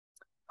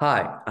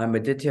Hi, I'm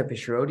Aditya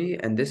Pishrodi,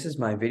 and this is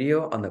my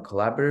video on the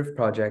collaborative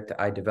project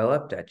I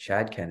developed at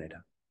SHAD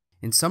Canada.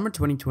 In summer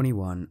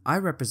 2021, I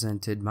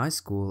represented my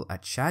school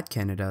at SHAD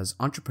Canada's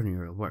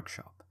entrepreneurial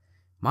workshop.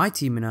 My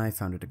team and I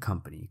founded a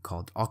company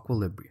called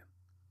Aquilibrium.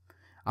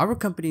 Our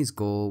company's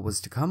goal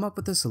was to come up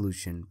with a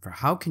solution for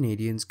how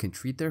Canadians can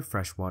treat their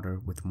freshwater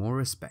with more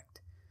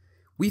respect.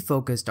 We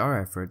focused our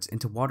efforts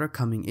into water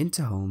coming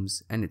into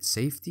homes and its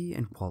safety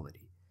and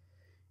quality.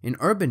 In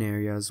urban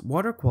areas,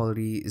 water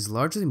quality is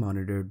largely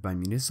monitored by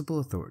municipal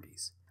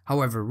authorities.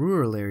 However,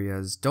 rural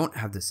areas don't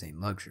have the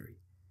same luxury.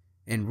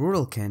 In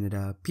rural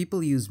Canada,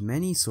 people use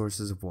many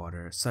sources of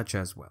water, such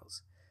as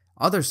wells.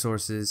 Other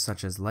sources,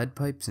 such as lead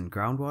pipes and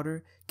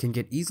groundwater, can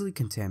get easily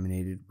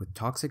contaminated with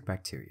toxic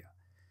bacteria.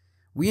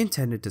 We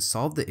intended to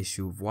solve the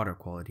issue of water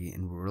quality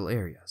in rural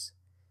areas.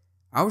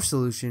 Our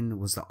solution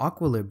was the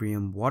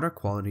Aquilibrium Water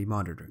Quality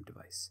Monitoring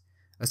Device,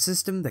 a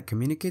system that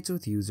communicates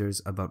with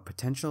users about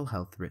potential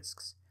health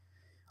risks.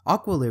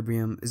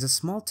 Aquilibrium is a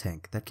small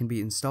tank that can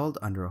be installed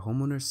under a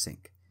homeowner's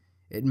sink.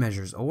 It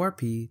measures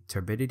ORP,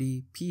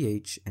 turbidity,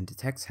 pH, and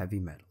detects heavy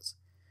metals.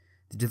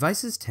 The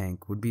device's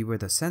tank would be where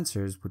the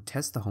sensors would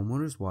test the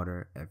homeowner's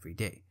water every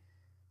day.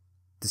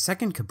 The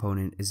second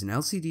component is an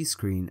LCD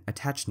screen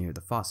attached near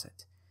the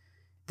faucet.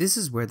 This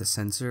is where the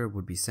sensor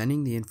would be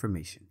sending the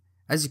information,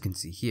 as you can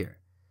see here.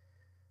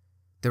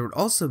 There would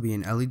also be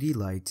an LED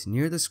light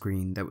near the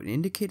screen that would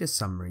indicate a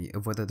summary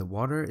of whether the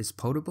water is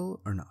potable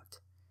or not.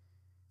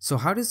 So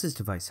how does this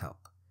device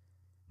help?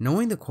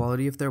 Knowing the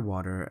quality of their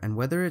water and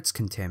whether it's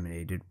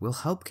contaminated will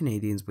help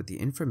Canadians with the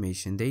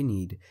information they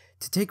need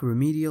to take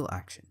remedial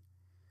action.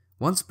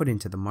 Once put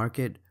into the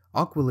market,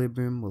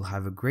 Aquilibrium will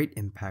have a great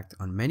impact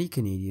on many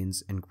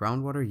Canadians and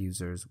groundwater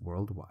users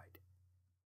worldwide.